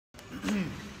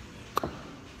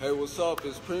Hey, what's up?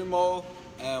 It's Primo,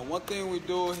 and one thing we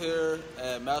do here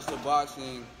at Master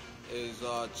Boxing is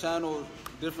channel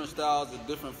different styles of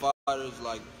different fighters,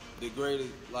 like the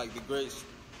greats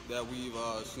that we've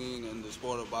seen in the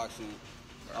sport of boxing.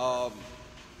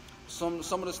 Some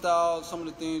of the styles, some of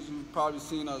the things you've probably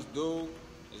seen us do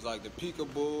is like the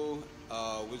peekaboo,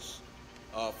 which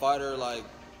fighter like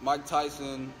Mike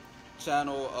Tyson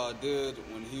channel did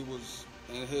when he was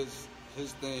in his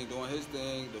thing, doing his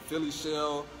thing. The Philly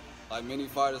shell, like many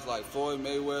fighters like Floyd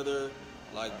Mayweather,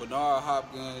 like Bernard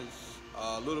Hopkins,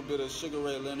 a little bit of Sugar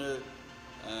Ray Leonard,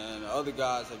 and other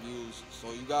guys have used.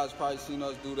 So you guys probably seen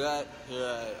us do that here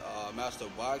at Master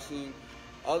Boxing.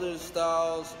 Other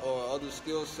styles or other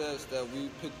skill sets that we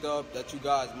picked up that you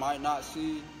guys might not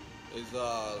see is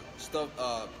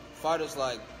fighters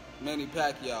like Manny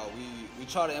Pacquiao. We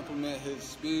try to implement his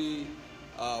speed,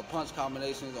 punch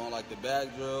combinations on like the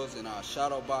bag drills and our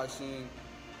shadow boxing.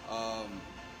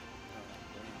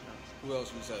 Who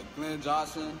else we say? Glenn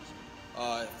Johnson,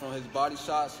 from his body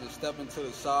shots and stepping to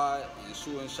the side and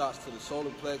shooting shots to the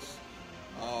solar plex.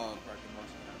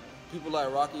 People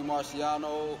like Rocky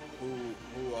Marciano, who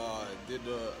did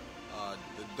the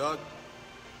duck.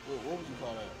 What would you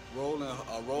call that?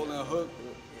 Rolling hook,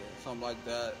 something like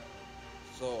that.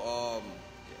 So power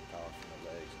from the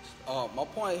legs and stuff. my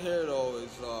point here though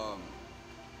is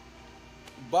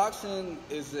boxing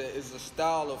is a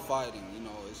style of fighting. You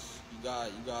know, you got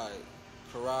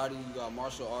karate, you got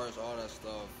martial arts, all that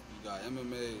stuff. You got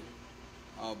MMA,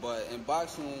 but in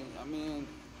boxing, I mean,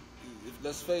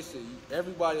 let's face it,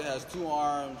 everybody has 2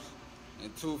 arms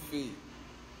and 2 feet.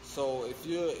 So if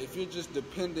you're just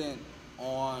dependent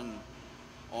on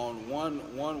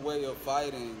one way of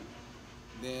fighting,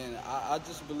 then I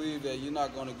just believe that you're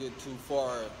not going to get too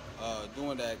far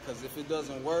doing that. Because if it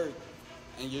doesn't work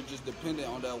and you're just dependent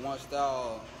on that one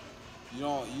style, you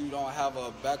don't have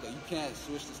a backup. You can't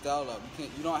switch the style up.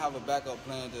 You don't have a backup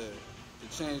plan to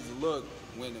change the look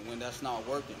when that's not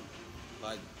working.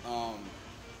 Like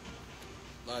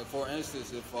for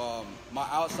instance, if my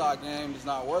outside game is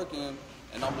not working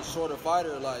and I'm a shorter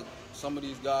fighter like some of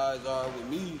these guys are with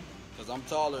me, because I'm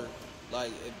taller,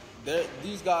 like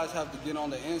these guys have to get on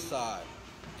the inside,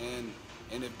 and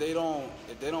if they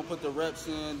don't put the reps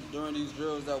in during these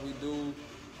drills that we do,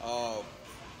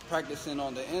 practicing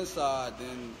on the inside,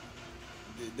 then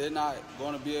they're not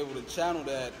going to be able to channel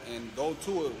that and go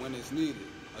to it when it's needed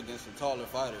against a taller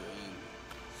fighter. And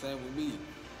same with me.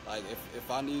 Like if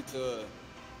I'm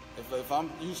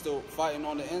used to fighting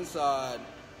on the inside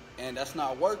and that's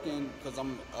not working because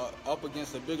I'm up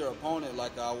against a bigger opponent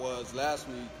like I was last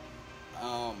week,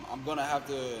 I'm gonna have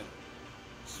to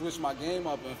switch my game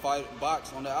up and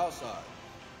box on the outside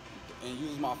and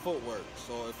use my footwork.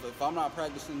 So if I'm not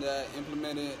practicing that,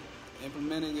 implementing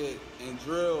it in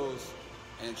drills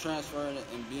and transferring it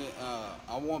and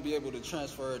I won't be able to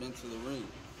transfer it into the ring.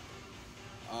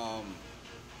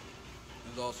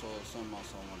 There's also something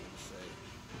else I wanted to say.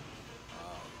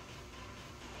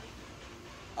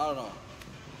 I don't know.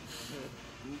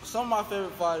 Some of my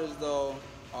favorite fighters though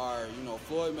are,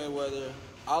 Floyd Mayweather.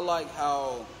 I like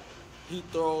how he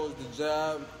throws the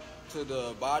jab to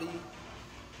the body.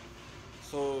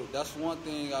 So that's one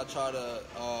thing I'm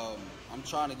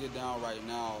trying to get down right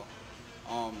now.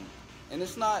 And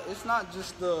it's not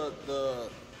just the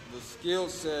skill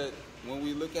set. When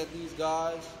we look at these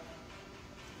guys,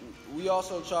 we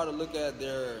also try to look at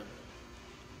their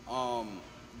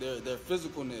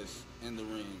physicalness in the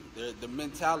ring, the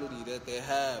mentality that they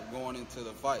have going into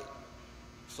the fight.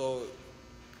 So,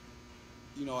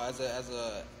 as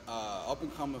a up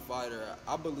and coming fighter,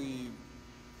 I believe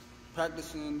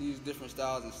practicing these different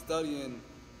styles and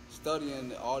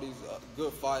studying all these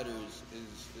good fighters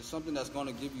is something that's going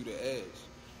to give you the edge.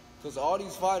 Because all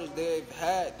these fighters, they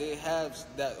have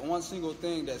that one single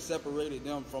thing that separated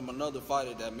them from another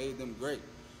fighter that made them great.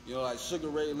 Like Sugar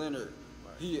Ray Leonard,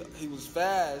 he was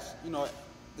fast.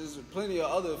 There's plenty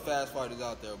of other fast fighters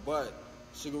out there, but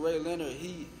Sugar Ray Leonard,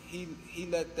 he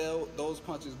let those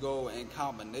punches go in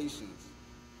combinations,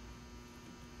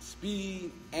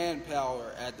 speed and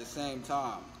power at the same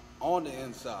time on the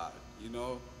inside.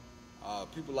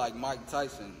 People like Mike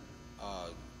Tyson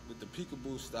with the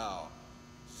peekaboo style,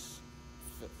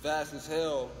 fast as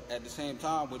hell at the same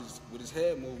time with his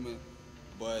head movement,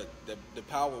 but the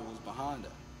power was behind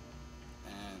that.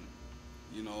 And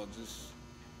just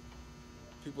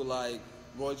people like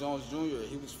Roy Jones Jr.,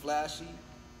 he was flashy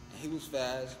and he was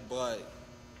fast, but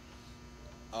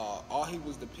all he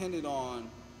was dependent on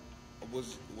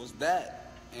was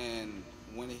that. And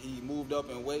when he moved up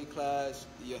in weight class,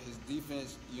 his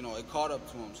defense, it caught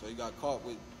up to him. So he got caught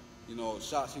with, you know,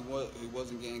 shots he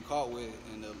wasn't getting caught with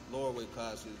in the lower weight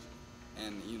classes,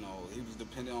 and you know, he was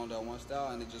dependent on that one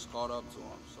style, and it just caught up to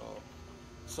him.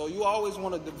 So you always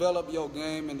want to develop your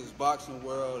game in this boxing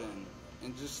world,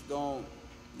 and just don't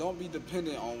be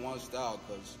dependent on one style,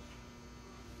 because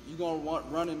you're gonna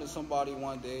run into somebody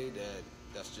one day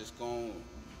that's just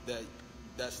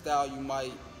that style you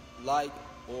might like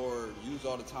or use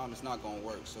all the time, it's not gonna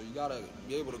work. So you gotta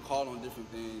be able to call on different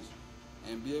things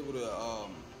and be able to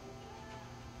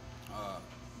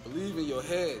believe in your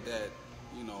head that,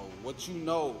 you know, what you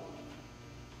know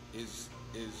is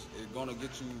gonna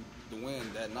get you the win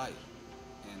that night,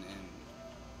 and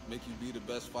make you be the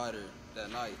best fighter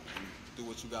that night, and do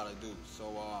what you gotta do. So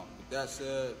with that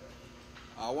said,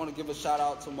 I want to give a shout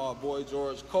out to my boy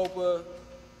George Copa.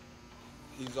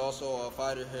 He's also a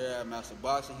fighter here at Master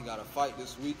Boxing. He got a fight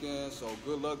this weekend, so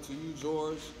good luck to you,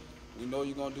 George. We know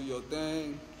you're gonna do your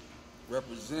thing,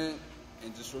 represent,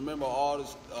 and just remember all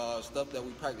this stuff that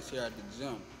we practice here at the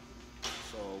gym.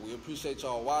 So we appreciate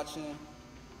y'all watching.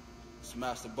 It's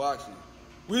Master Boxing.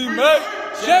 We make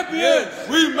champions!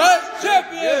 We make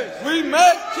champions! We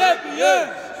make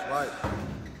champions! That's right.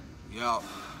 Yeah.